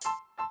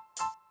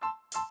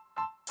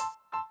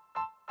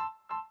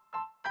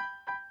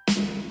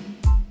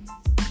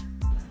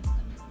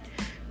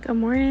Good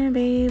morning,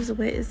 babes.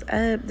 What is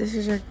up? This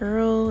is your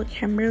girl,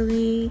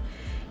 Kimberly,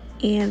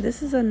 and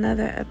this is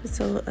another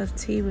episode of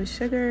Tea with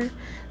Sugar.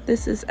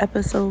 This is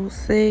episode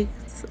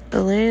 6.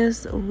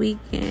 Last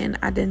weekend,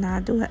 I did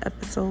not do an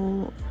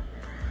episode.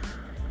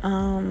 I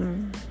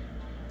don't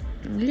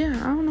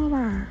know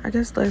why. I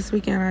guess last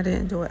weekend I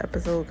didn't do an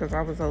episode because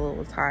I was a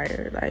little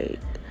tired,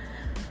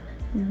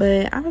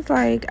 but I was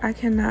like, I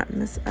cannot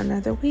miss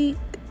another week.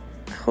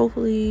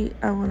 Hopefully,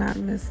 I will not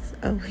miss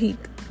a week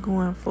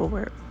going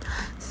forward.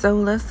 So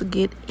let's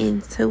get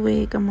into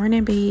it. Good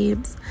morning,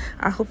 babes.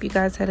 I hope you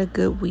guys had a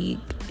good week.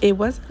 It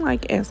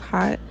wasn't as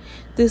hot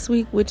this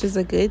week, which is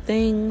a good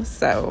thing.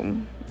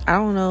 So I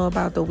don't know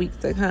about the week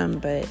to come,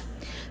 but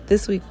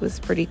this week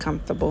was pretty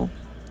comfortable.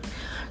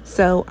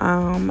 So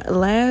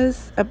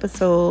last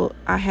episode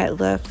I had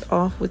left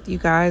off with you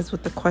guys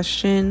with the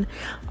question,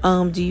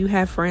 do you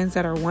have friends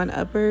that are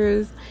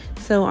one-uppers?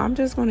 So I'm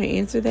just going to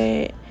answer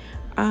that.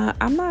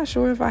 I'm not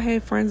sure if I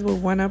had friends with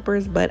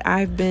one-uppers, but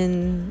I've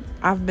been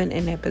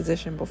in that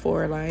position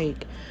before,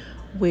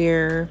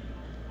 where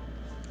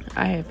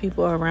I have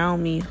people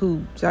around me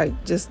who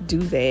just do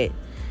that.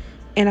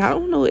 And I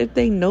don't know if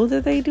they know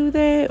that they do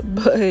that,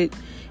 but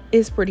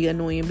it's pretty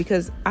annoying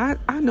because I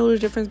know the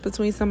difference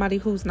between somebody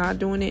who's not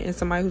doing it and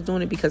somebody who's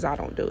doing it because I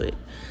don't do it.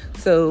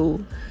 So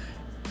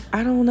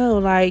I don't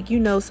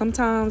know,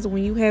 sometimes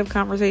when you have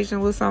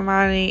conversation with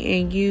somebody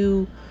and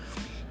you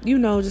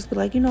just be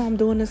like, I'm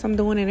doing this, I'm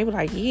doing it. And they be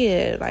like,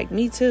 yeah,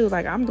 me too.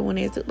 I'm doing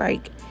it too.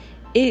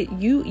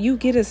 You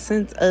get a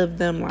sense of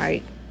them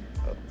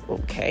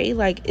okay.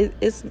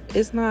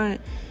 It's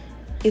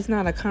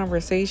not a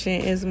conversation.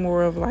 It's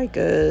more of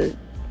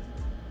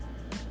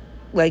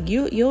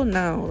you'll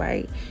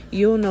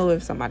know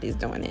if somebody's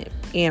doing it.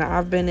 And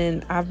I've been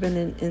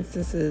in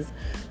instances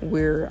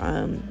where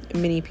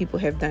many people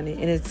have done it,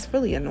 and it's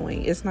really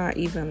annoying. It's not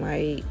even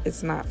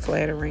it's not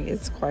flattering.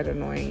 It's quite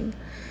annoying.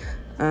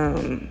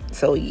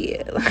 So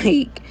yeah,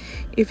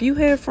 if you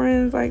have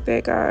friends like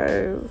that,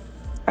 guys,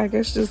 I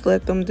guess just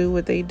let them do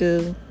what they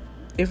do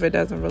if it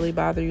doesn't really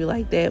bother you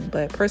like that.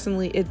 But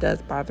personally, it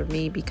does bother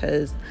me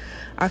because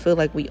I feel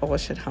like we all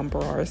should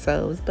humble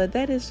ourselves, but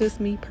that is just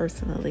me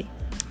personally.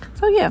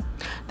 So yeah,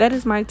 that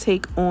is my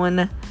take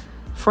on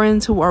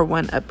friends who are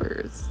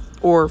one-uppers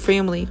or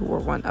family who are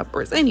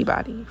one-uppers,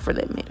 anybody for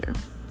that matter.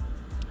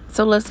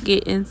 So let's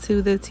get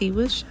into the tea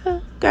with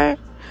sugar.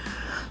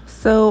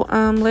 So,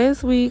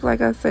 last week,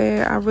 like I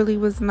said, I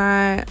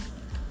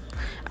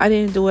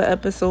didn't do an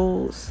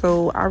episode,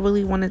 so I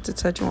really wanted to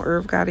touch on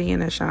Irv Gotti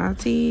and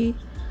Ashanti.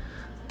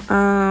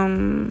 I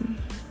don't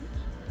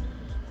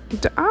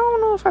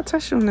know if I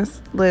touched on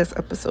this last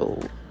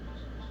episode.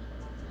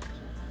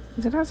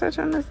 Did I touch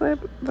on this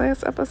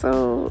last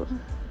episode?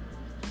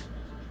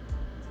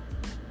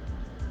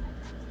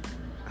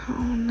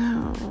 Oh,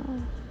 no.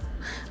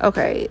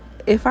 Okay.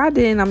 If I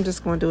didn't, I'm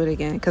just going to do it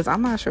again because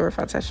I'm not sure if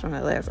I touched on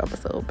that last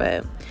episode.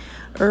 But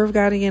Irv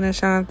Gotti and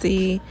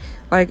Ashanti,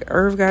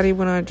 Irv Gotti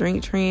went on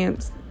Drink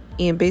Champs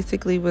and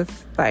basically was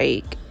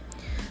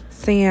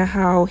saying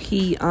how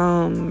he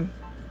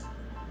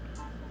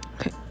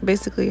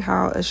basically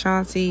how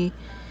Ashanti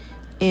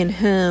and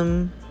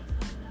him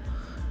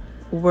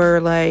were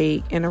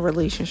in a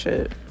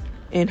relationship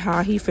and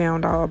how he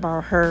found out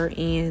about her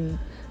and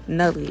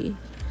Nelly.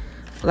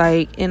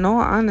 In all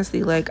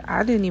honesty,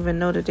 I didn't even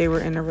know that they were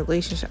in a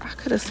relationship. I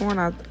could have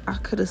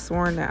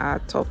sworn that I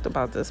talked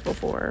about this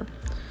before.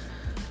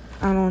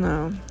 I don't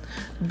know.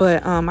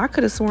 But I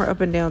could have sworn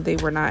up and down they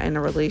were not in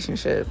a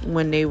relationship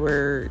when she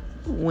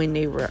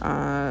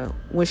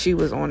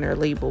was on their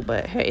label.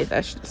 But hey,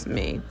 that's just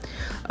me.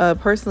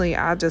 Personally,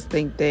 I just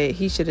think that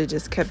he should have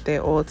just kept that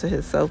all to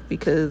himself,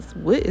 because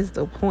what is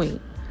the point?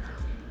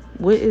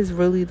 What is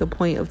really the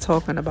point of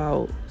talking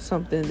about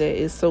something that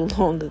is so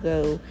long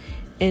ago?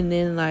 And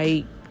then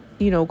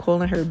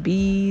calling her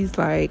bees,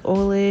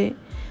 all that,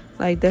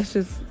 that's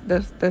just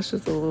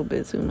a little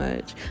bit too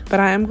much. But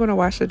I am gonna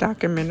watch the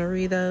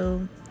documentary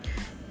though,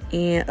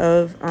 and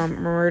of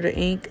Murder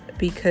Inc.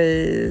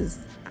 because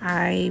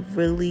I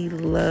really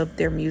love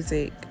their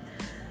music.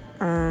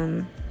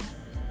 I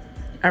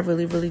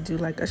really, really do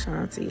like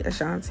Ashanti.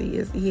 Ashanti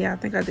is, I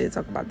think I did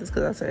talk about this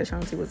because I said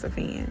Ashanti was a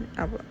fan.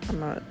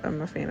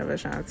 I'm a fan of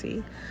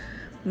Ashanti.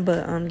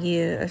 But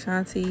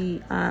Ashanti,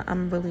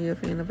 I'm really a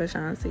fan of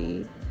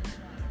Ashanti,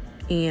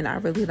 and I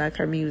really like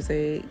her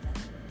music.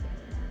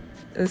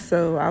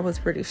 So I was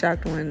pretty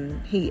shocked when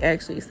he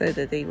actually said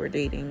that they were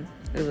dating.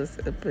 It was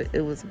a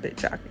bit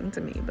shocking to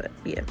me, but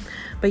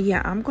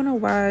yeah, I'm gonna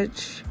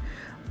watch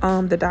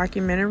the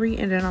documentary,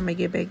 and then I'm gonna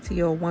get back to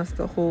y'all once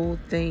the whole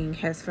thing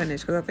has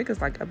finished, because I think it's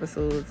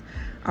episodes.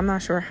 I'm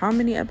not sure how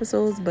many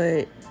episodes,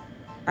 but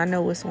I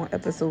know it's on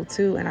episode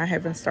 2 and I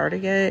haven't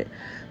started yet.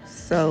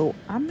 So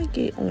I'm going to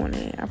get on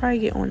it. I'll probably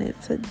get on it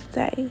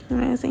today. You know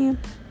what I'm saying?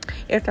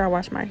 After I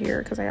wash my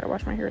hair, because I got to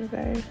wash my hair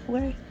today.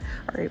 Okay?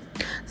 All right.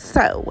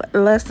 So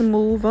let's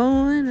move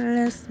on.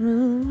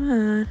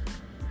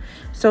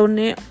 So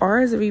now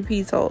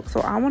RSVP talk.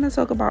 So I want to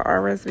talk about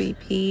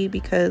RSVP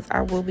because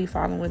I will be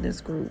following this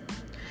group.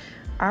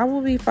 I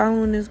will be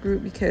following this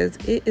group because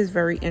it is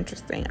very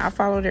interesting. I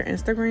follow their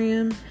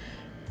Instagram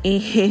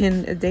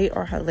and they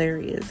are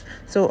hilarious.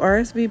 So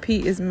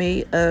RSVP is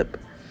made up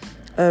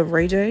of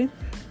Ray J,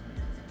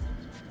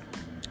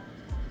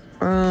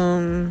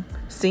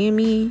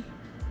 Sammy,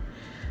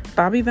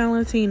 Bobby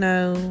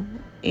Valentino,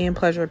 and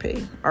Pleasure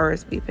P,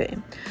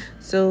 RSVP.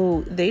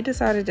 So they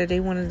decided that they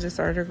wanted to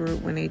start a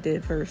group when they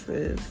did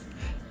Versus.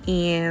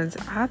 And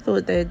I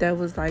thought that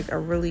was like a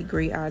really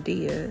great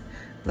idea.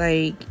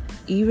 Like,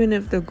 even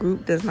if the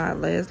group does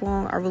not last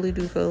long, I really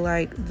do feel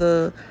like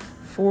the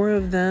four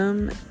of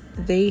them,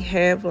 they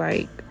have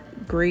like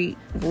great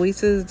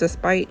voices,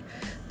 despite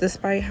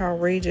how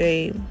Ray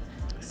J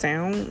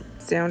sounded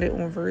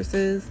on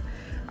Versus.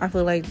 I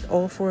feel like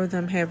all four of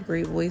them have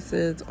great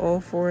voices.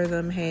 All four of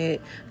them had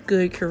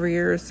good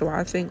careers. So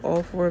I think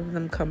all four of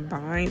them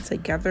combined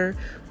together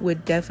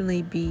would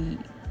definitely be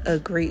a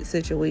great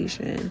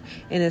situation.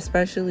 And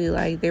especially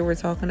like they were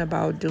talking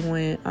about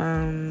doing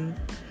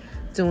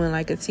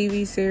like a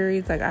TV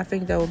series. Like, I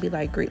think that would be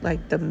like great,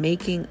 like the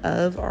making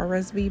of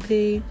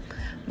RSVP.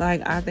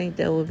 Like, I think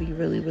that would be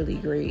really, really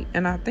great.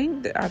 And I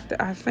think that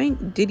I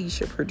think Diddy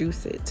should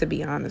produce it, to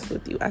be honest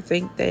with you. I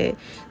think that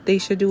they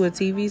should do a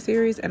TV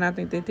series, and I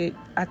think that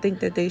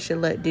they should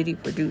let Diddy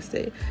produce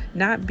it.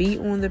 Not be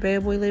on the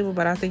Bad Boy label,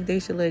 but I think they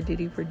should let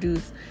Diddy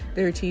produce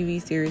their TV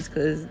series,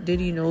 because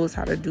Diddy knows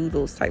how to do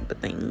those type of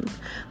things.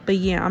 But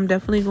yeah, I'm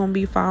definitely going to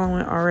be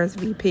following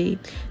RSVP.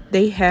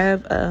 They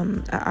have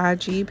an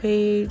IG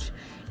page,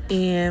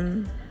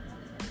 and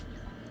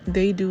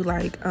they do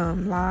like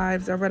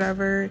lives or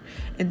whatever,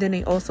 and then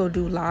they also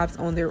do lives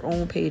on their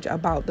own page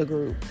about the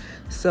group.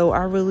 So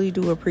I really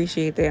do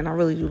appreciate that, and I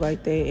really do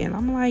like that. And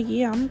I'm like,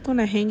 yeah, I'm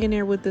gonna hang in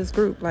there with this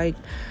group. Like,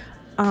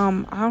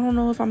 I don't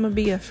know if I'm gonna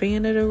be a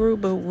fan of the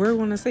group, but we're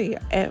gonna see.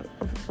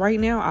 Right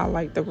now, I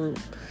like the group.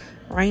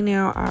 Right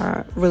now,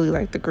 I really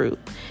like the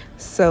group.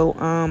 So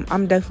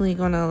I'm definitely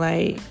gonna,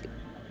 like,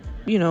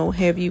 you know,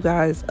 have you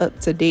guys up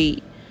to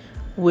date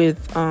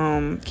with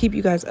keep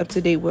you guys up to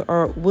date with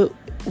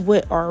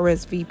what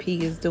RSVP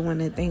is doing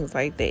and things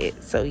like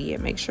that. So yeah,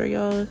 make sure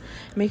y'all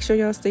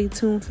stay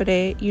tuned for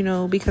that, you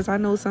know, because I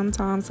know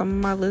sometimes some of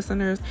my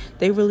listeners,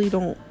 they really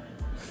don't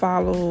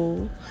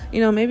follow, you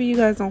know, maybe you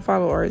guys don't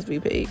follow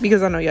RSVP,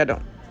 because I know y'all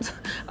don't.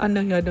 I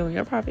know y'all don't.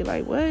 Y'all probably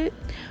like, what?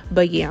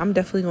 But yeah, I'm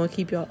definitely gonna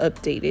keep y'all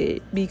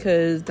updated,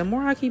 because the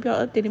more I keep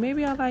y'all updated,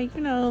 maybe I like,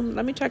 you know,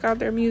 let me check out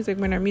their music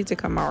when their music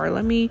come out, or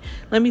let me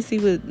see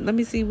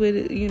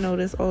what you know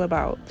this all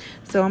about.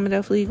 So I'm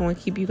definitely gonna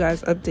keep you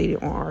guys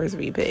updated on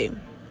RSVP.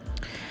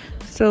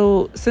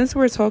 So since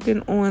we're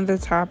talking on the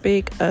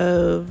topic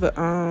of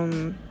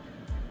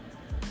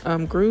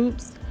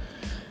groups,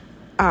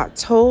 I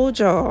told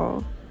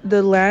y'all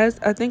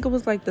I think it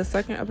was like the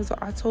second episode,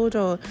 I told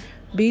y'all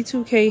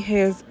B2K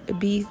has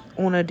beef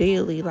on a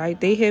daily. Like,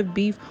 they have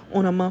beef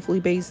on a monthly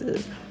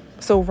basis.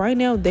 So right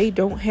now they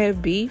don't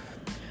have beef,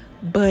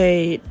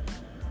 but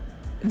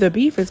the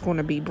beef is going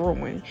to be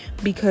brewing,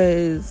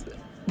 because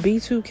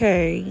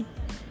B2K,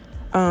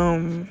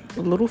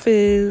 Little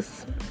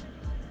Fizz,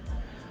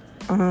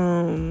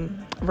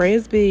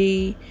 Raz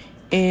B,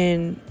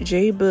 and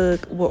J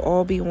Book will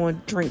all be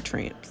on Drink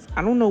Champs.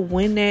 I don't know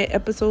when that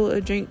episode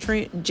of Drink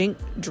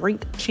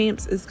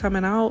Champs is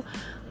coming out,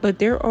 but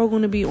they're all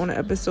going to be on an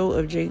episode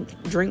of Drink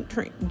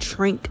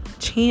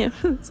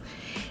Champs.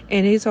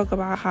 And they talk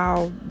about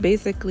how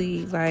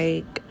basically,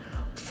 like,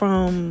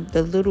 from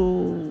the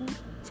little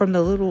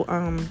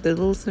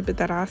snippet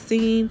that I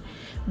seen,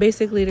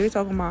 basically they're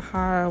talking about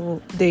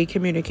how they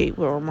communicate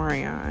with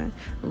Omarion.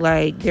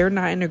 Like, they're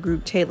not in a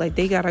group chat. Like,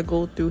 they gotta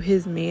go through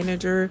his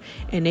manager,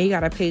 and they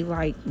gotta pay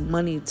like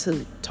money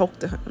to talk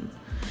to him.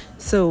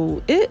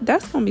 So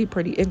that's gonna be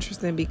pretty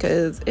interesting,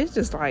 because it's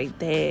just like,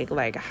 dang,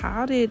 like,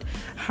 how did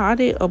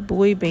a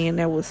boy band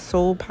that was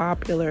so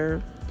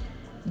popular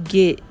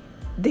get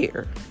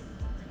there?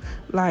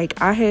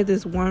 Like, I had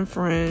this one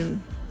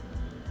friend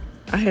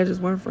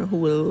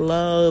who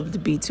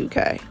loved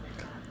B2K.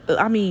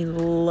 I mean,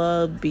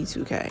 loved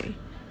B2K.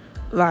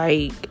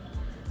 Like,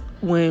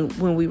 when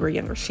we were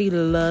younger, she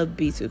loved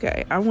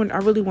B2K. I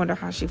really wonder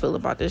how she feel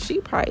about this. She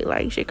probably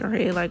like shaking her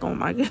head like, oh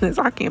my goodness,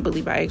 I can't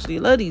believe I actually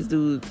love these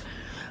dudes.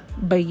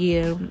 But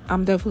yeah,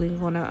 I'm definitely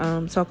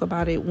gonna talk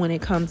about it when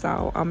it comes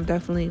out. I'm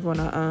definitely going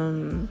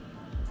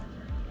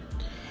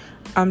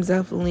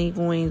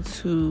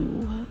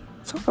to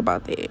talk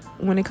about that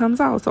when it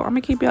comes out. So I'm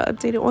gonna keep y'all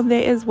updated on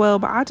that as well.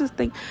 But I just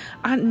think,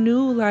 I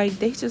knew, like,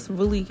 they just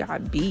really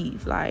got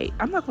beef. Like,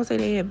 I'm not gonna say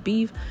they have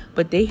beef,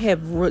 but they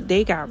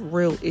got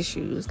real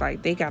issues.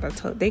 Like, they gotta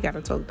talk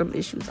them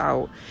issues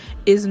out.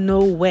 Is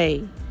no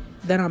way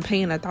that I'm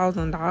paying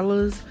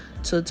 $1,000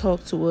 to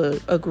talk to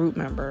a group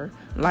member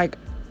like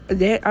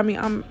that. I mean,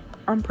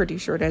 I'm pretty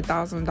sure that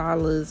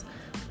 $1,000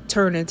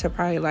 turn into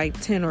probably like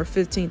 10 or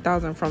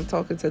 15,000 from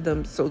talking to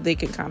them, so they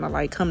can kind of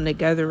like come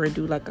together and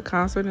do like a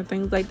concert and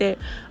things like that.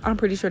 I'm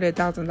pretty sure that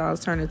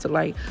 $1,000 turn into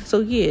like,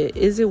 so yeah,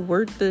 is it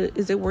worth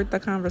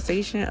the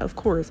conversation? Of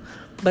course.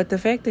 But the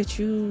fact that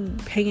you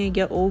paying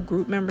your old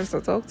group members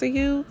to talk to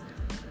you,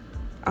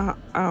 I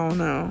don't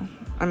know.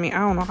 I mean, I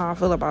don't know how I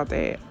feel about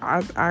that.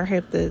 I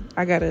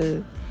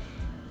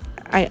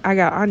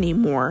need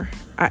more.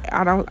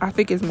 I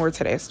think it's more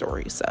to that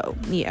story. So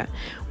yeah,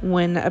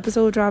 when the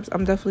episode drops,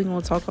 I'm definitely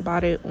gonna talk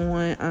about it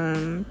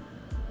on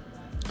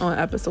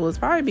episodes.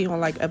 Probably be on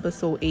like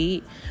episode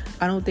 8.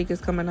 I don't think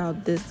it's coming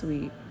out this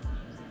week.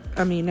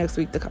 I mean next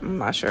week I'm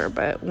not sure,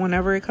 but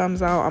whenever it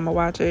comes out, I'm gonna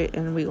watch it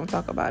and we're gonna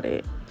talk about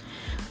it.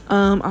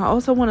 I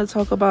also want to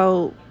talk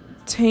about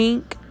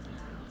Tank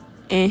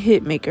and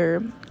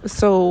Hitmaker.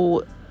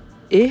 So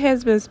it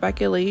has been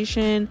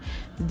speculation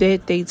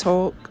that they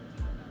talk.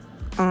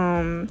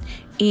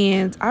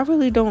 And I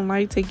really don't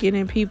like to get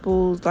in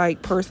people's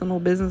like personal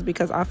business,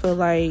 because I feel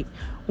like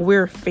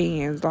we're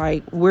fans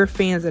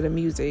of the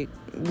music.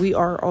 We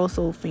are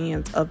also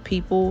fans of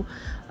people,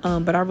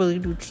 but I really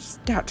do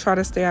try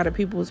to stay out of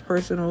people's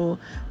personal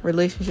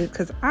relationships,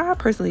 because I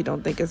personally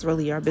don't think it's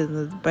really our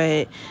business.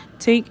 But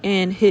Tank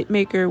and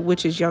Hitmaker,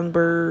 which is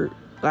Youngbird,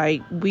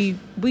 like we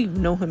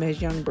know him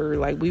as Youngbird,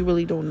 like we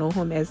really don't know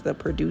him as the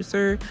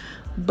producer,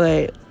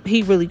 but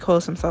he really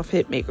calls himself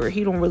Hitmaker.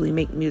 He don't really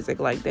make music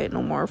like that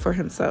no more for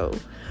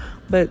himself.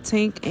 But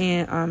Tank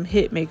and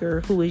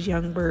Hitmaker, who is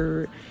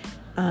Youngbird,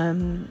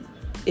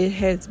 it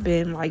has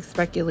been like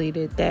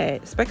speculated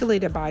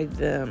by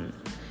them,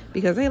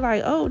 because they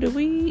like, oh, did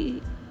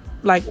we,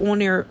 like on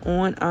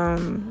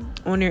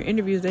their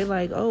interviews, they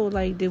like, oh,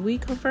 like did we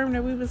confirm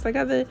that we was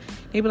together?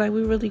 They be like,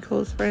 we really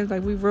close friends,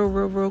 like we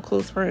real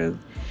close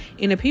friends.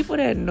 And the people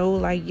that know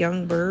like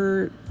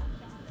Youngbird,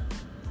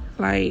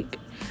 like,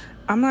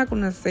 I'm not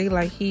going to say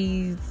like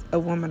he's a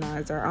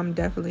womanizer. I'm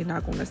definitely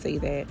not going to say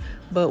that.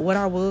 But what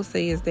I will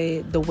say is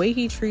that the way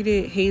he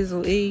treated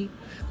Hazel E,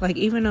 like,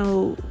 even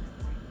though,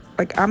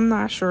 like, I'm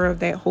not sure of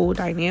that whole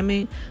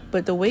dynamic,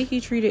 but the way he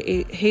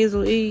treated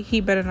Hazel E,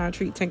 he better not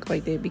treat Tank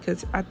like that,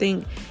 because I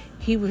think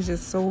he was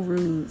just so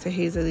rude to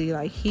Hazel E.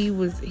 Like, he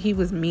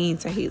was mean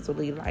to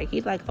Hazel E. Like,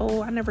 he's like,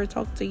 oh, I never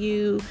talked to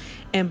you,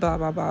 and blah,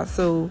 blah, blah.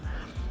 So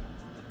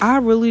I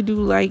really do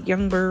like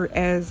Youngbird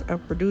as a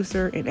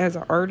producer and as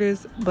an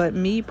artist, but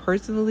me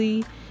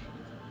personally,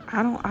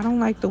 I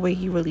don't like the way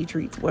he really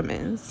treats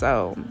women.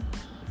 So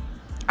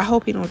I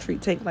hope he don't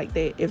treat Tank like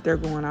that if they're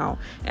going out.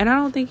 And I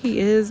don't think he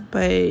is,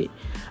 but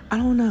I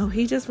don't know.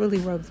 He just really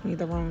rubs me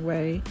the wrong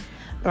way.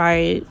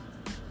 Like,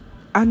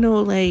 I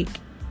know, like,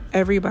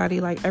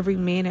 everybody, like every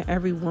man and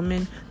every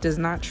woman does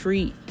not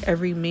treat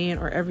every man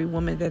or every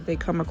woman that they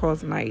come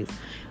across nice,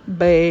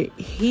 but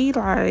he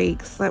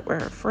like slept with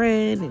her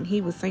friend and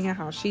he was saying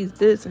how she's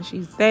this and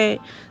she's that.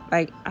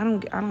 Like, I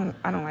don't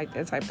like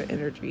that type of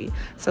energy.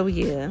 So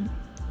yeah,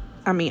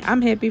 I mean,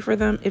 I'm happy for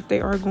them if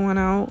they are going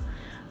out,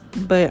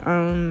 but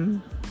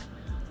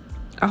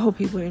I hope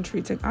he wouldn't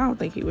treat Tank. I don't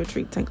think he would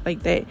treat Tank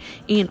like that.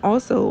 And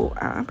also,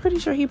 I'm pretty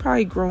sure he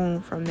probably grown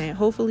from that.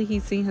 Hopefully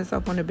he's seen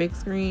himself on the big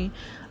screen,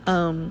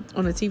 on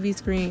the TV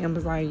screen, and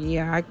was like,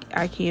 yeah,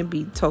 I can't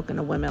be talking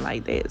to women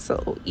like that.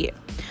 So yeah,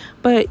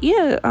 but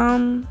yeah,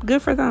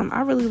 good for them.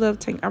 I really love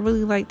Tank. I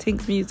really like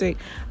Tank's music.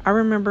 I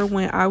remember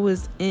when I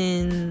was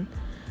in,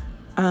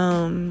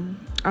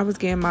 I was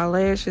getting my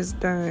lashes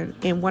done,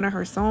 and one of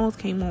her songs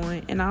came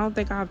on, and I don't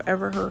think I've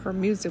ever heard her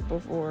music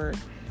before.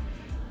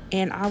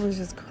 And I was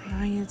just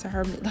crying to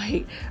her.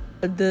 Like,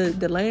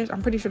 the lash,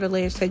 I'm pretty sure the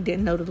lash tech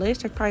didn't know. The lash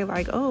tech probably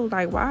like, oh,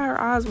 like, why are her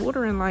eyes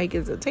watering? Like,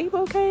 is the tape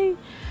okay?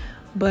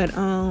 But,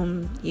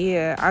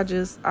 yeah,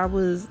 I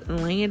was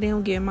laying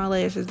down getting my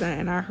lashes done,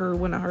 and I heard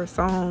one of her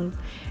songs.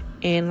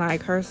 And,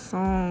 like, her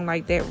song,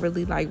 like, that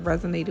really, like,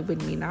 resonated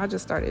with me. And I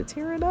just started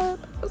tearing up.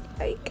 I was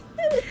like,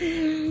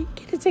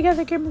 get it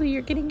together, Kimberly.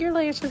 You're getting your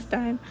lashes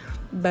done.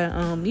 But,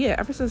 yeah,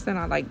 ever since then,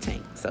 I like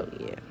Tank. So,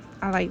 yeah,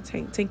 I like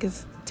Tank. Tank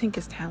is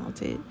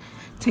talented.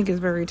 Tank is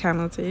very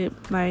talented.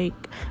 Like,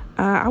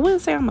 I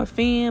wouldn't say I'm a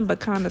fan, but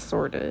kind of,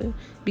 sort of,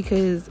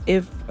 because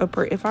if I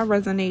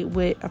resonate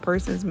with a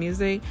person's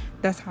music,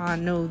 that's how I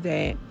know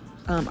that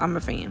I'm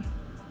a fan.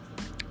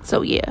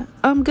 So yeah,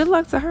 good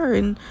luck to her,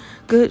 and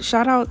good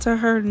shout out to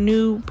her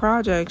new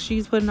project.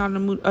 She's putting out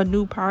a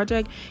new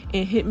project,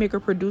 and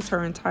Hitmaker produced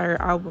her entire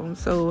album.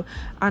 So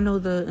I know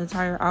the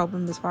entire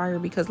album is fire,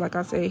 because like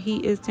I said, he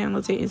is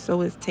talented and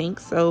so is Tank.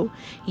 So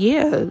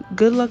yeah,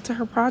 good luck to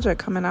her project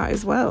coming out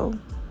as well.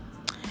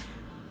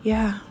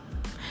 Yeah.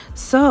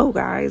 So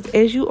guys,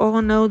 as you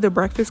all know, The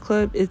Breakfast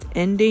Club is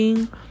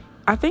ending.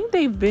 I think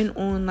they've been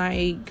on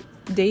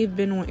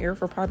air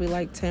for probably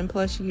like 10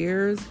 plus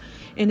years,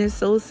 and it's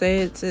so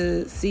sad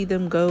to see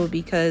them go,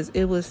 because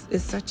it was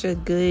such a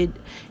good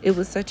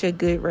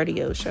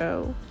radio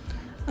show.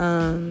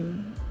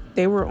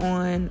 They were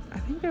on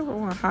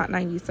Hot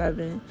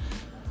 97,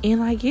 and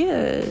like,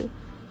 yeah,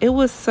 it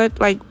was such,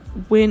 like,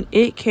 when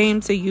it came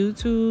to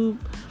YouTube,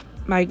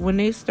 like when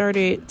they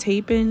started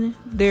taping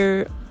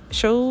their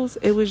shows,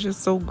 it was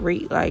just so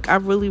great. Like, I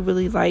really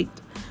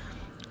liked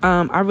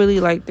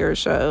their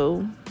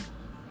show.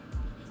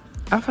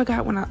 I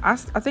forgot when I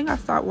think I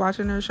stopped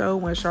watching her show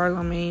when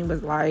Charlamagne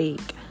was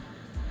like,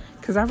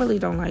 because I really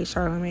don't like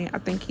Charlamagne. I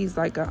think he's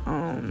like a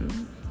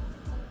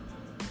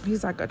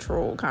he's like a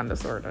troll, kind of,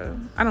 sort of.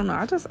 I don't know.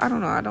 I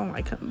don't know. I don't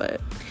like him,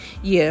 but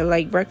yeah,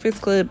 like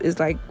Breakfast Club is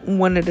like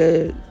one of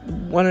the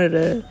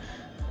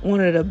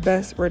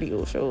best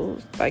radio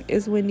shows. Like,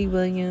 it's Wendy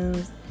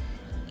Williams,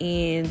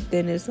 and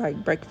then it's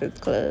like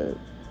Breakfast Club,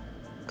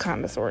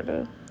 kind of, sort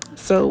of.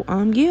 So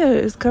yeah,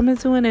 it's coming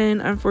to an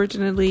end,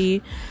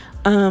 unfortunately.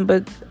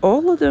 But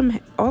all of them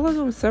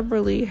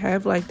separately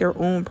have like their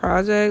own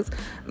projects.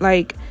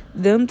 Like,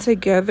 them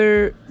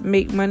together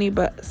make money,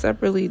 but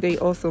separately they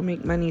also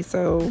make money.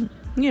 So,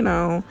 you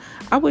know,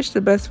 I wish the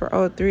best for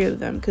all three of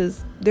them,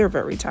 because they're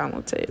very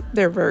talented.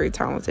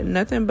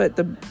 Nothing but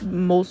the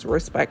most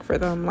respect for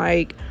them.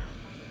 Like,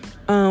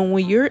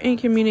 when you're in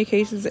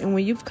communications and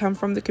when you've come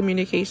from the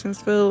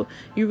communications field,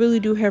 you really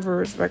do have a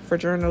respect for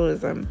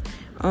journalism.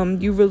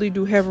 You really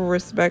do have a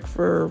respect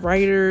for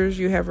writers.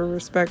 You have a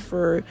respect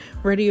for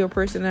radio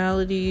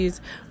personalities.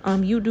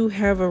 You do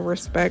have a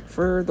respect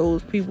for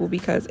those people,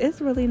 because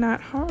it's really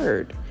not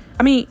hard.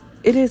 I mean,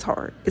 it is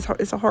hard.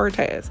 It's a hard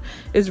task.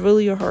 It's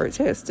really a hard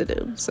task to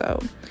do.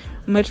 So,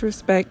 much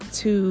respect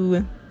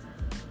to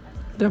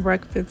the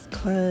Breakfast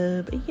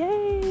Club.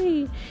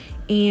 Yay!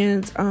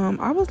 And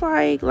I was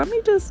like, let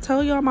me just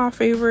tell y'all my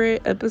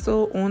favorite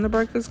episode on the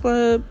Breakfast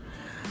Club.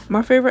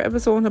 My favorite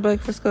episode on the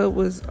Breakfast Club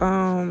was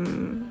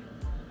my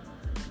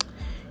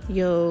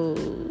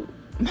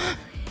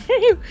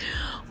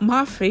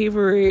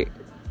favorite,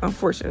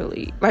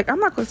 unfortunately, like, I'm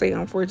not gonna say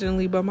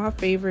unfortunately, but my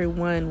favorite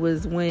one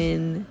was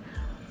when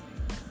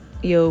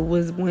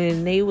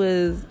they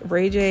was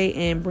Ray J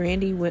and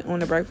Brandy went on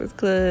the Breakfast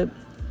Club,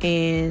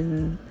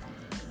 and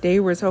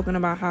they were talking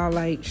about how,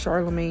 like,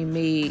 Charlamagne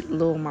made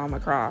Lil Mama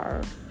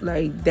cry.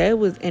 Like, that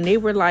was, and they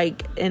were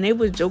like, and they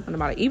was joking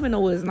about it, even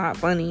though it's not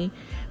funny,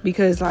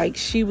 because, like,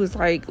 she was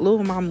like,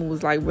 Lil Mama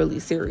was like really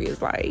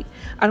serious. Like,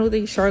 I don't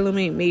think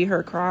Charlamagne made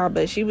her cry,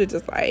 but she was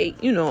just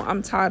like, you know,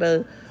 I'm tired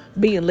of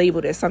being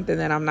labeled as something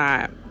that I'm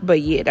not.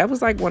 But yeah, that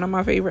was like one of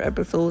my favorite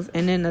episodes.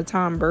 And then the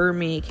time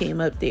Birdman came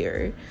up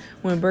there,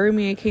 when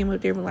Birdman came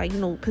up there, was like, you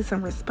know, put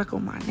some respect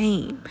on my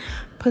name,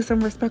 put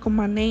some respect on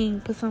my name,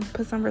 put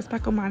some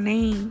respect on my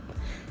name.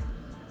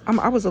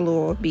 I was a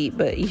little offbeat,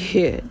 but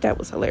yeah, that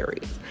was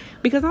hilarious,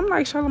 because I'm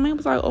like, Charlamagne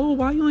was like, oh,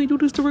 why you ain't do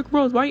this to Rick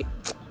Ross? Why?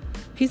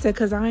 He said,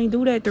 because I ain't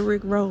do that to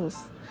Rick Ross.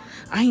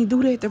 I ain't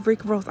do that to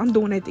Rick Ross. I'm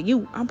doing that to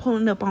you. I'm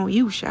pulling up on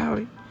you,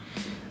 shawty.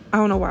 I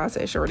don't know why I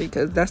said shorty,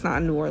 because that's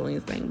not a New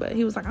Orleans thing, but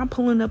he was like, I'm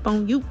pulling up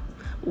on you.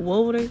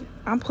 Whoa,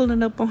 I'm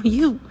pulling up on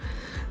you.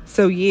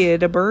 So yeah,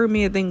 the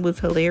Birdman thing was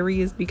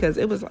hilarious, because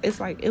it was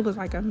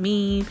like a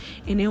meme,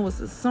 and it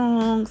was a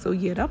song. So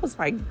yeah, that was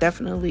like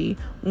definitely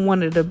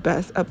one of the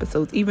best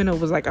episodes, even though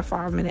it was like a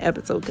 5-minute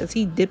episode, because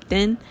he dipped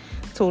in,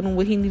 told him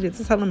what he needed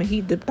to tell him, and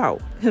he dipped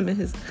out. Him and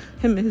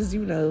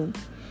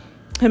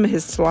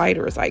his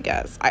sliders, I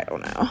guess. I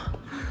don't know.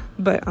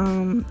 But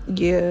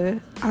yeah,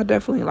 I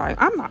definitely like,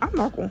 I'm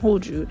not gonna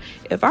hold you.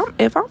 If I'm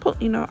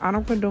you know, I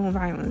don't condone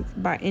violence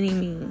by any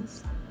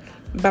means,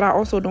 but I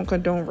also don't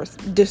condone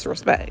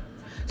disrespect.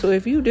 So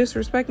if you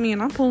disrespect me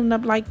and I'm pulling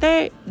up like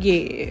that,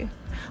 yeah.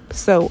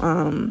 So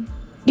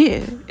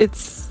yeah,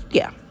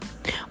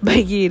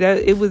 but yeah,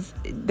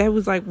 that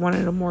was like one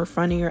of the more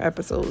funnier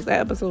episodes.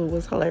 That episode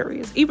was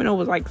hilarious, even though it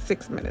was like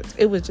 6 minutes.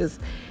 It was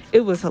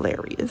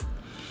hilarious.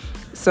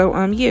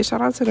 So yeah,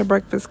 shout out to the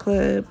Breakfast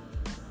Club.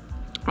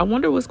 I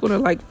wonder what's gonna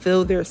like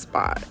fill their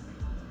spot.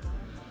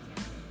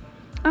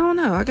 I don't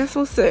know. I guess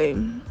we'll see.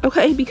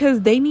 Okay, because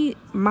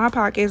my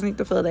podcast need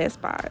to fill that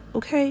spot.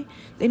 Okay,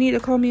 they need to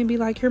call me and be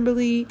like,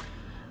 Kimberly,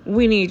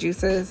 we need you,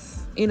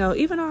 sis. You know,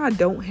 even though I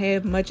don't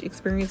have much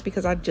experience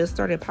because I just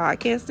started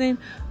podcasting,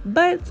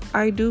 but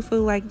I do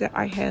feel like that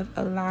I have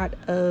a lot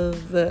of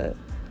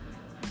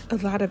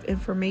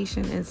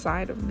information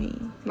inside of me.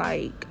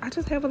 Like, I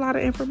just have a lot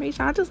of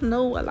information. I just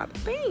know a lot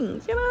of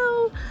things, you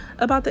know,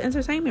 about the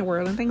entertainment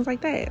world and things like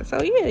that.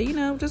 So yeah, you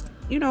know, just,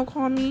 you know,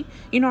 call me.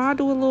 You know, I'll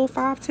do a little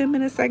 5-10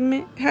 minute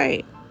segment.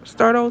 Hey,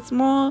 start out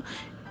small,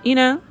 you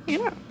know.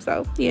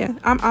 So yeah,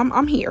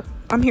 I'm here.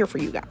 I'm here for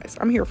you guys.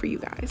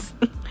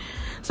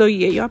 So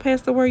yeah, y'all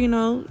pass the word, you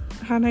know,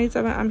 High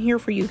 97, I'm here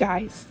for you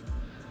guys.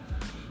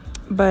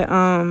 But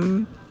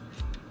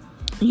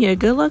yeah,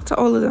 good luck to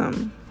all of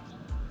them.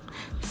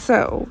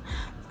 So,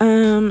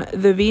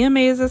 the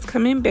VMAs is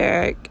coming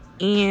back,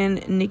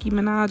 and Nicki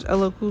Minaj,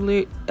 LL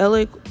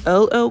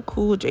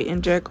Cool J,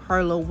 and Jack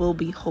Harlow will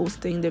be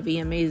hosting the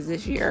VMAs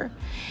this year.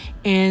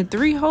 And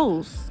 3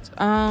 hosts.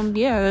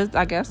 Yeah,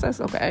 I guess that's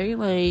okay.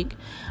 Like,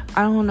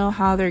 I don't know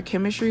how their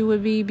chemistry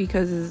would be,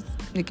 because it's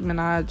Nicki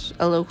Minaj,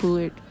 LL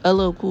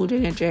Cool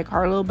J, and Jack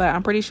Harlow, but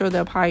I'm pretty sure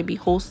they'll probably be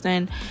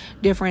hosting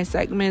different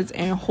segments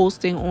and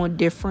hosting on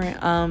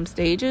different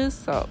stages.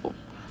 So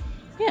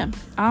yeah,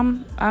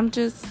 I'm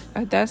just,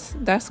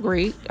 that's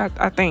great.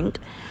 I think,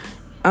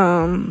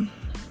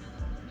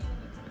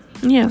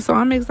 yeah, so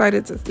I'm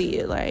excited to see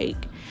it.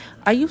 Like,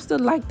 I used to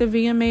like the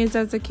VMAs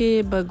as a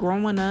kid, but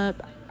growing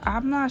up,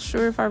 I'm not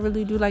sure if I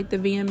really do like the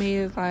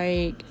VMAs.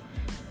 Like,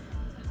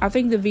 I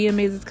think the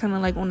VMAs is kind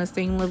of like on the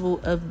same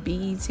level of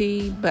BET,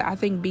 but I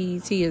think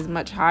BET is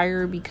much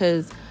higher,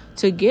 because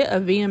to get a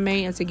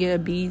VMA and to get a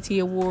BET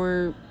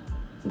award,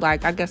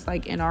 like, I guess,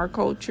 like, in our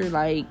culture,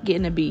 like,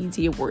 getting a BET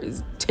award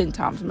is 10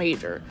 times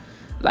major.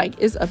 Like,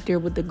 it's up there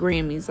with the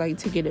Grammys, like,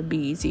 to get a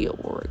BET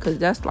award. Because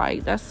that's,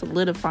 like, that's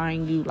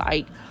solidifying you,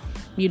 like,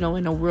 you know,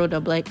 in the world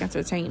of black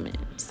entertainment.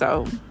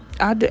 So,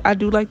 I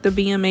do like the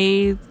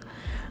VMAs.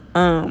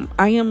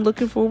 I am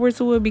looking forward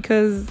to it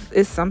because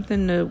it's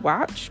something to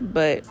watch.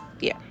 But,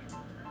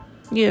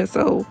 yeah,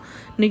 so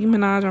Nicki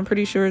Minaj, I'm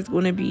pretty sure it's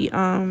going to be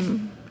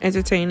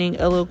entertaining.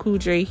 LL Cool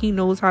J, he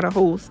knows how to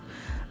host.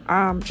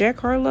 Jack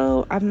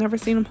Harlow, I've never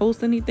seen him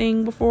host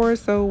anything before,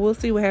 so we'll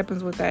see what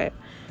happens with that.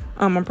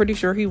 I'm pretty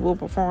sure he will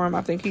perform.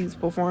 I think he's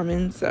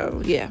performing,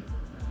 so yeah.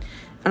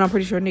 And I'm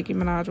pretty sure Nicki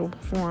Minaj will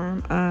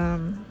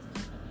perform.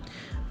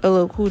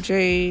 LL Cool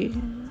J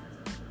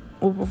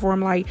will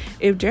perform. Like,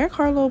 if Jack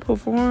Harlow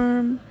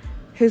perform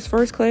his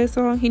First Class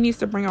song, he needs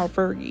to bring out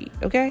Fergie,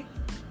 okay?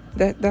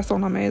 That's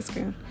all I'm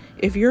asking.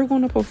 If you're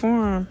going to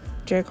perform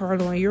Jack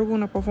Harlow and you're going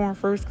to perform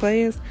First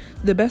Class,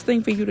 the best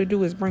thing for you to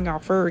do is bring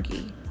out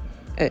Fergie.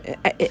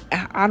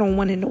 I don't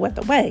want it no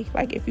other way.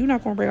 Like, if you're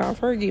not going to bring out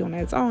Fergie on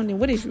that song, then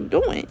what is you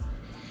doing?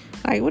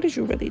 Like, what is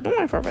you really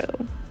doing for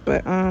real?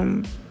 But,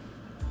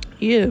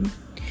 yeah.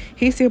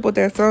 He sampled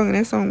that song, and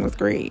that song was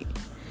great.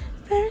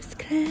 First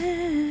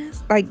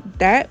Class. Like,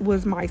 that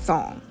was my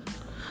song.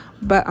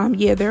 But,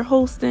 yeah, they're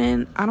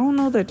hosting. I don't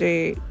know the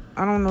date.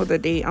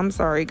 I'm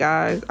sorry,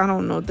 guys. I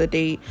don't know the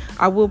date.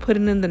 I will put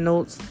it in the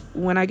notes.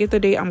 When I get the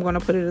date, I'm going to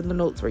put it in the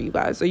notes for you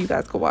guys so you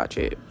guys can watch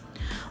it.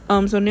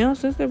 So now,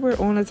 since that we're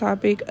on the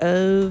topic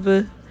of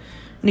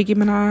Nicki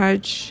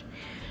Minaj,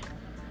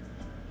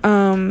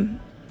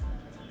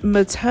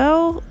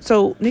 Mattel.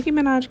 So Nicki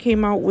Minaj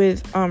came out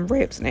with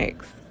rap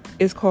snacks.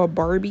 It's called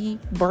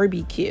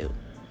Barbecue.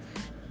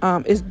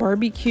 It's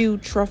barbecue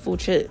truffle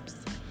chips,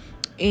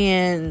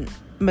 and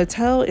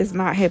Mattel is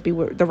not happy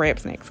with the Rap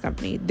Snacks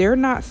company. They're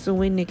not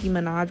suing Nicki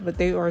Minaj, but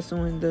they are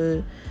suing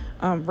the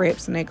Rap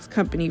Snacks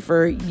company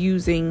for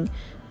using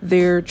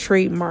their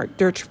trademark,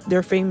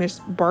 their famous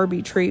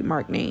Barbie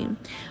trademark name.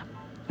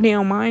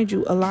 Now, mind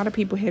you, a lot of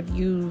people have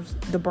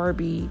used the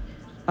Barbie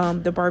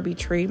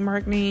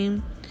trademark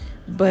name,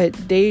 but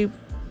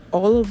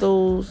all of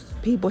those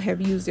people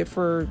have used it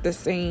for the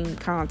same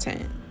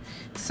content.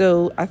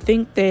 So I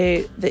think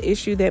that the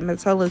issue that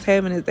Mattel is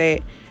having is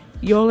that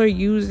y'all are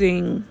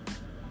using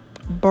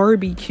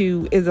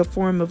barbecue is a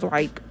form of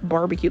like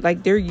barbecue.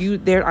 Like I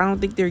don't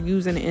think they're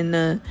using it in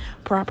the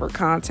proper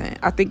content.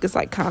 I think it's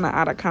like kind of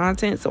out of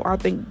content. So I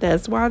think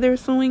that's why they're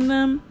suing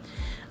them.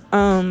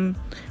 From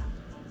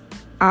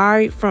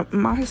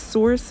my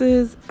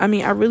sources, I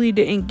really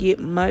didn't get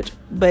much,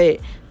 but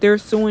they're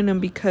suing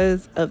them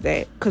because of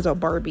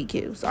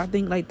barbecue. So I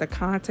think like the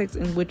context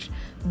in which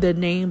the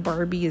name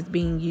Barbie is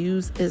being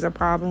used is a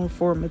problem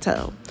for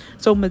Mattel.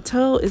 So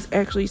Mattel is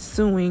actually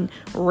suing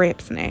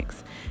Rap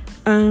Snacks.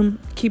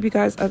 Keep you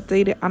guys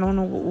updated. I don't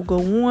know what will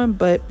go on,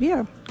 but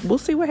yeah, we'll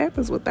see what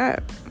happens with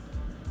that.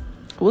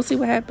 We'll see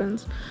what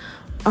happens.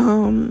 But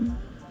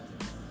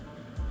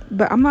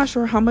I'm not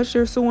sure how much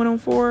they're suing them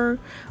for.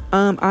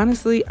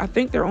 Honestly, I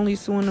think they're only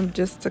suing them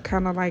just to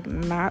kind of like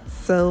not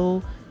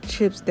sell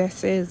chips that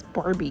says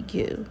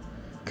barbecue,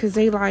 cause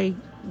they like,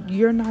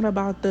 we're not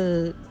about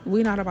to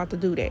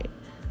do that.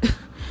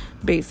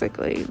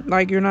 Basically,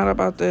 like, you're not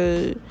about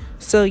to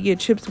sell your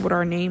chips with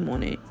our name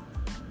on it.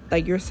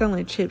 Like, you're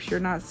selling chips. You're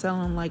not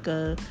selling like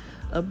a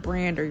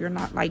brand, or you're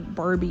not like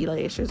Barbie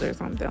lashes or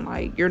something.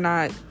 Like, you're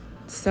not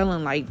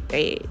selling like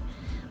that.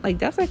 Like,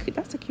 that's a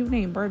cute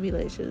name, Barbie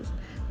lashes.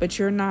 But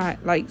you're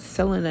not like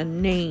selling a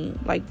name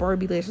like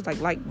Barbie lashes,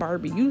 like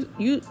Barbie. You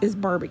it's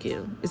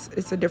barbecue.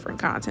 It's a different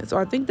content. So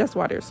I think that's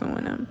why they're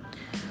suing them.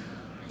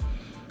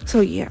 So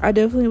yeah, I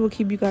definitely will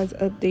keep you guys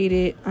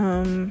updated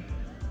on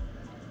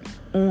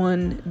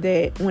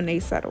that when they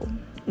settle.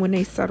 When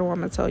they settle,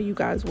 I'm gonna tell you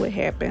guys what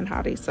happened,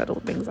 how they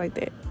settled, things like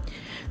that.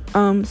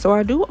 So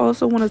I do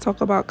also want to talk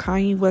about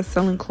Kanye West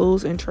selling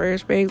clothes in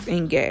trash bags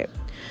in Gap.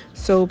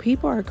 So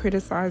people are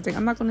criticizing.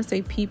 I'm not going to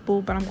say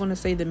people, but I'm going to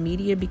say the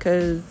media,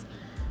 because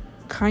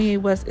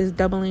Kanye West is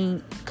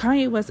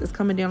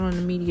coming down on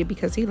the media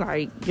because he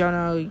like, y'all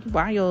know,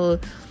 why y'all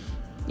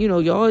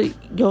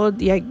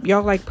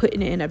like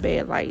putting it in a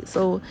bad light.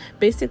 So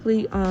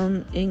basically,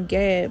 in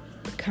Gap,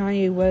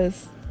 Kanye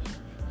West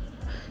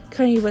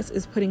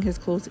is putting his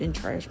clothes in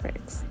trash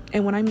bags.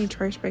 And when I mean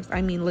trash bags,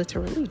 I mean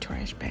literally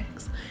trash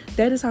bags.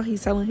 That is how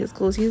he's selling his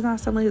clothes. He's not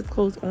selling his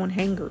clothes on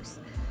hangers.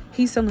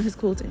 He's selling his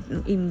clothes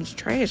in these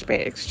trash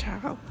bags,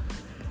 child.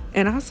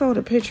 And I saw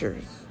the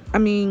pictures. I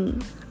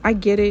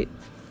get it.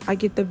 I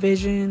get the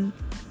vision.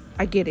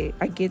 I get it.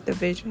 I get the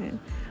vision.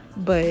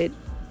 But,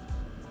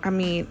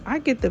 I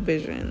get the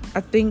vision.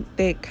 I think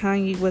that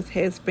Kanye West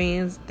has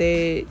fans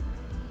that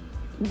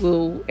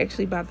will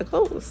actually buy the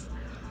clothes.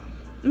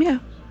 Yeah.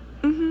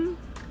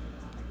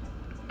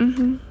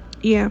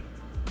 Yeah.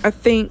 I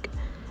think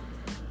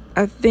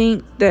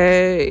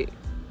that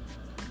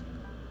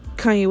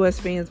Kanye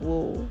West fans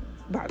will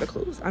buy the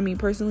clothes.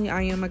 Personally,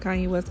 I am a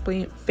Kanye West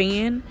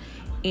fan,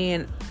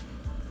 and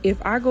if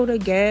I go to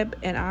Gap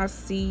and I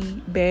see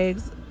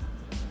bags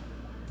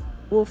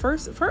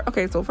first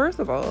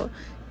of all,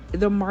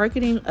 the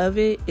marketing of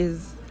it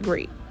is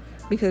great,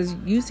 because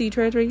you see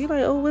trash bags, you're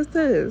like, oh, what's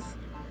this?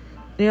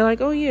 And they're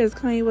like, oh yeah, it's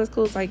Kanye West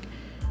clothes. Like,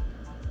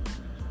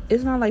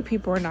 it's not like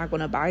people are not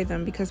going to buy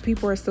them, because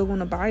people are still going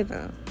to buy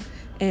them,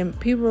 and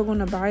people are going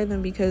to buy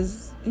them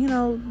because, you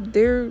know,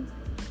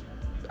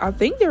 I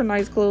think they're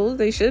nice clothes.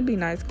 They should be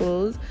nice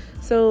clothes.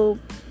 So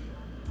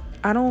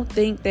I don't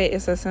think that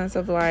it's a sense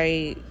of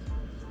like,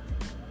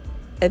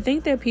 I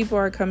think that people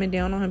are coming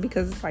down on him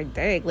because it's like,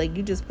 dang, like,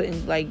 you just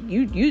putting, like,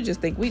 you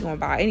just think we gonna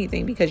buy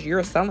anything because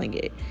you're selling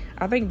it.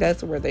 I think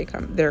that's where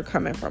they're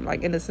coming from,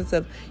 like, in the sense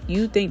of,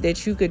 you think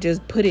that you could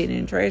just put it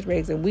in trash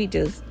bags and we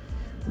just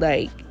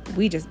buy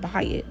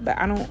it. But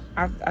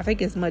I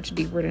think it's much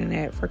deeper than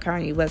that for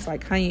Kanye West.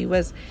 Like, Kanye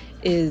West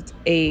is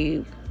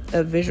a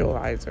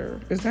visualizer.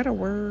 Is that a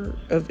word?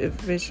 Of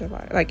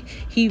visualize? Like,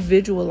 he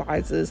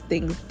visualizes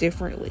things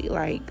differently.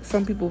 Like,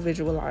 some people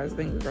visualize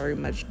things very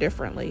much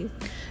differently.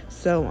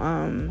 So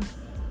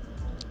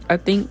I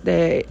think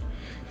that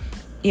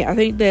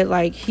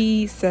like,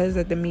 he says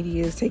that the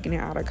media is taking it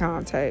out of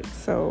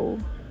context. So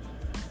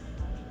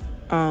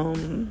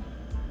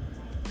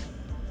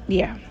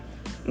yeah.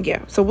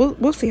 So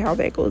we'll see how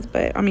that goes.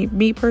 But I mean,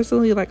 me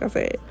personally, like I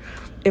said,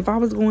 if I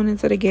was going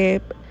into the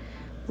Gap,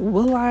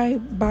 will I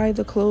buy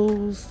the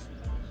clothes?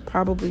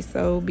 Probably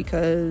so,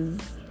 because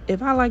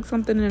if I like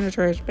something in a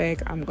trash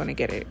bag, I'm gonna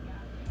get it.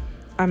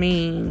 I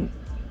mean,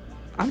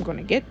 I'm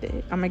gonna get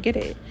it. I'm gonna get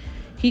it.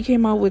 He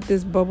came out with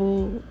this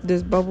bubble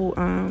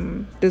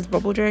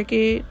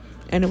jacket,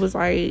 and it was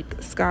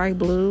like sky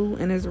blue,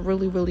 and it's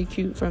really, really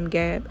cute, from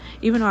Gap.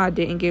 Even though I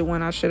didn't get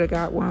one, I should have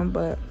got one,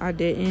 but I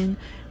didn't.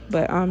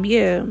 But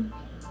yeah,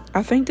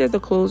 I think that the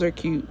clothes are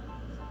cute.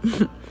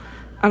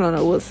 I don't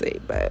know, we'll see.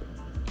 But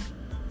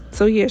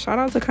so yeah, shout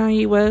out to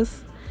Kanye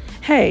West.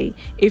 Hey,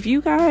 if you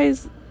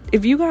guys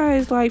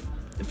like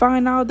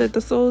find out that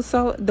the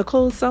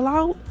clothes sell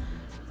out,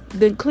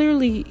 then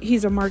clearly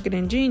he's a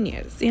marketing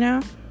genius, you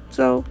know?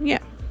 So yeah.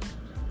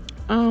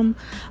 I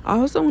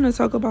also want to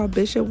talk about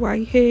Bishop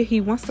Whitehead. He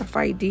wants to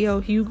fight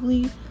D.L.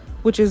 Hughley,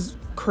 which is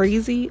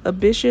crazy. A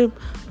bishop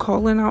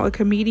calling out a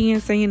comedian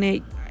saying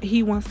that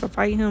he wants to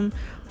fight him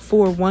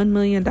for $1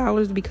 million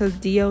because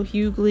D.L.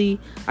 Hughley,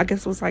 I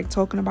guess, was like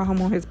talking about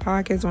him on his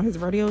podcast, on his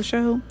radio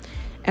show.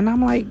 And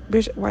I'm like,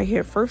 Bishop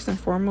Whitehead, first and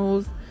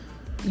foremost,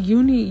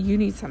 you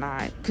need to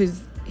not,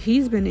 because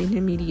he's been in the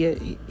media.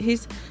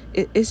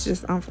 It's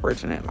just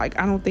unfortunate. Like,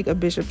 I don't think a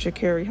bishop should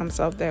carry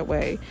himself that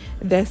way.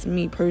 That's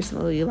me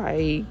personally.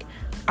 Like,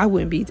 I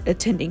wouldn't be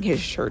attending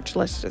his church,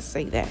 let's just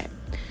say that.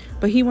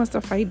 But he wants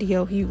to fight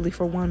D.L. Hughley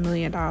for $1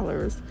 million.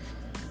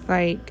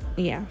 Like,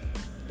 yeah,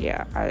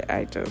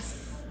 I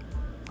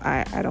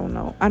don't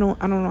know. I don't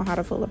know how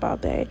to feel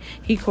about that.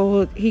 He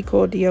called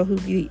D.L.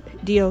 Hughley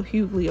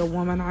a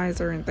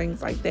womanizer and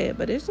things like that.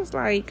 But it's just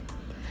like,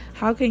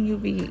 how can you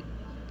be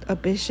a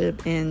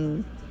bishop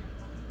and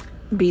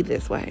be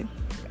this way?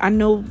 I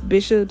know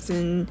bishops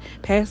and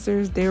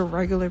pastors, they're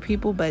regular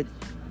people, but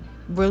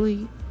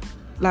really,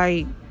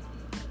 like,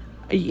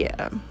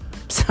 yeah.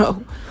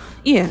 So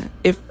yeah,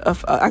 if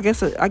I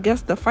guess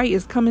the fight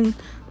is coming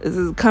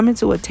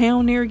to a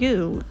town near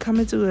you,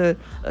 coming to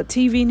a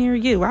TV near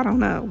you. I don't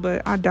know,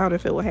 but I doubt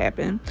if it will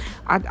happen.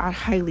 I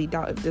highly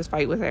doubt if this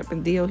fight would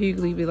happen. D.L.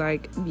 Hughley be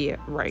like, yeah,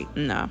 right,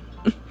 no.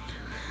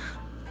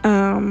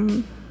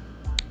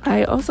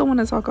 I also want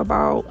to talk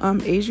about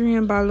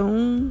Adrienne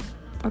Balloon.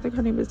 I think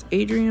her name is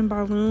Adrienne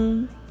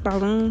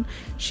Balloon.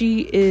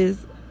 She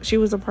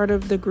was a part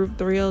of the group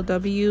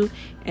 3LW,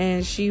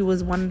 and she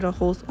was one of the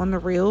hosts on The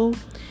Real.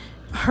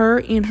 Her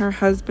and her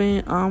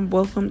husband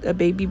welcomed a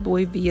baby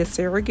boy via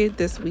surrogate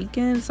this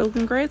weekend. So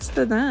congrats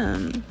to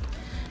them.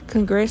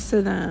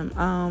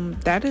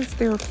 That is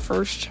their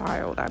first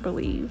child, I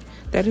believe.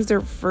 That is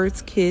their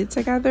first kid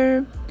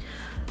together.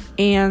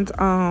 And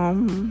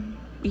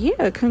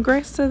yeah,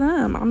 congrats to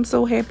them. I'm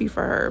so happy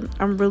for her.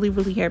 I'm really,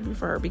 really happy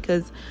for her,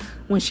 because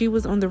when she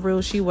was on The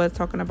Real, she was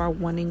talking about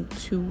wanting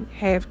to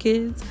have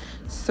kids.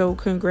 So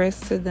congrats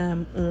to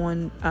them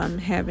on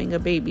having a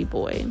baby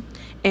boy.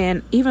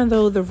 And even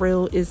though The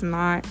Real is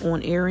not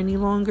on air any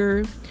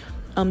longer,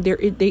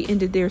 they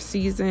ended their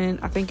season,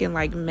 I think, in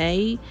like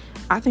May.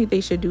 I think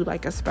they should do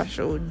like a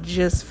special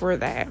just for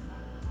that.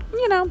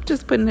 You know,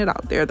 just putting it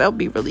out there. That would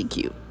be really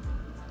cute.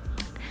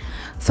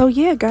 So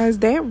yeah, guys,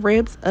 that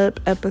wraps up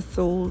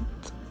episode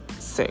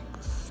 6.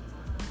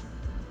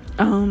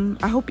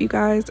 I hope you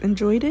guys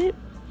enjoyed it.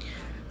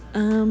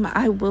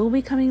 I will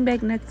be coming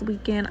back next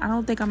weekend. I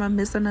don't think I'm gonna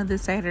miss another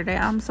Saturday.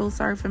 I'm so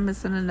sorry for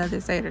missing another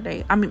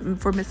Saturday.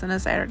 For missing a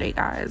Saturday,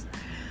 guys.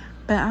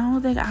 But I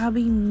don't think I'll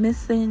be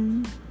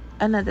missing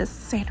another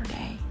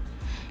Saturday,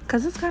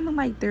 because it's kind of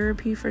like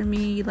therapy for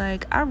me.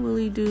 Like, I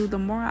really do. The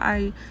more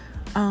I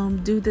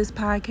do this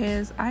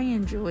podcast, I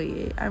enjoy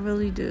it. I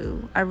really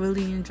do. I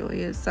really enjoy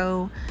it.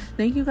 So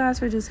thank you guys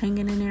for just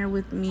hanging in there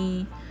with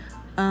me.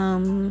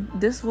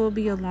 This will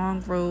be a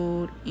long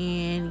road,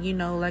 and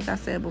like I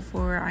said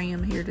before, I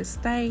am here to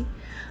stay.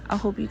 I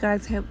hope you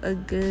guys have a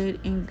good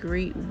and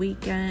great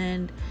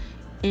weekend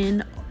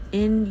in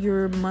end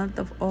your month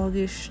of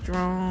August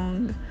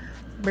strong.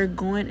 We're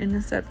going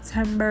into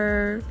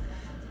September.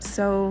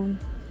 So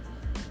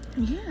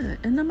yeah,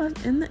 in the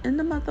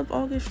month of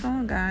August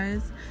strong,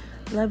 guys.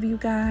 Love you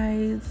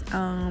guys.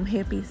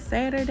 Happy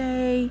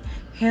Saturday.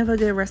 Have a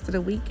good rest of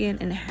the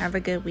weekend and have a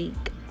good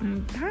week.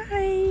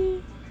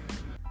 Bye.